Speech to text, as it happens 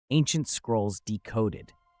Ancient Scrolls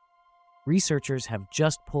Decoded. Researchers have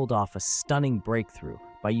just pulled off a stunning breakthrough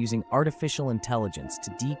by using artificial intelligence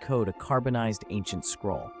to decode a carbonized ancient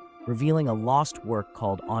scroll, revealing a lost work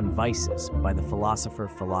called On Vices by the philosopher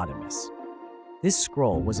Philodemus. This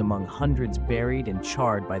scroll was among hundreds buried and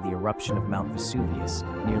charred by the eruption of Mount Vesuvius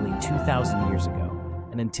nearly 2,000 years ago,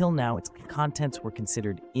 and until now its contents were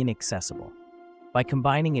considered inaccessible. By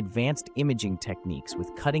combining advanced imaging techniques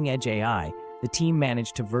with cutting-edge AI, the team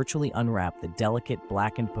managed to virtually unwrap the delicate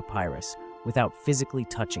blackened papyrus without physically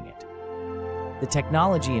touching it. The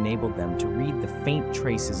technology enabled them to read the faint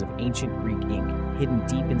traces of ancient Greek ink hidden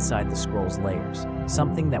deep inside the scroll's layers,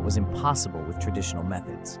 something that was impossible with traditional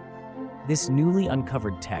methods. This newly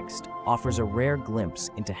uncovered text offers a rare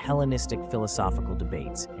glimpse into Hellenistic philosophical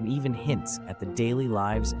debates and even hints at the daily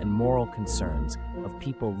lives and moral concerns of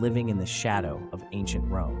people living in the shadow of ancient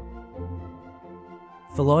Rome.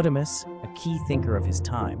 Philodemus, a key thinker of his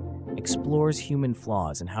time, explores human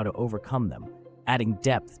flaws and how to overcome them, adding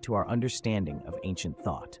depth to our understanding of ancient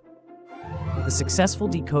thought. The successful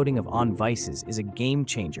decoding of On Vices is a game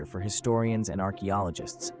changer for historians and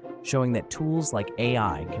archaeologists, showing that tools like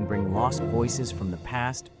AI can bring lost voices from the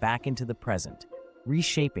past back into the present,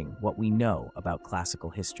 reshaping what we know about classical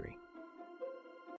history.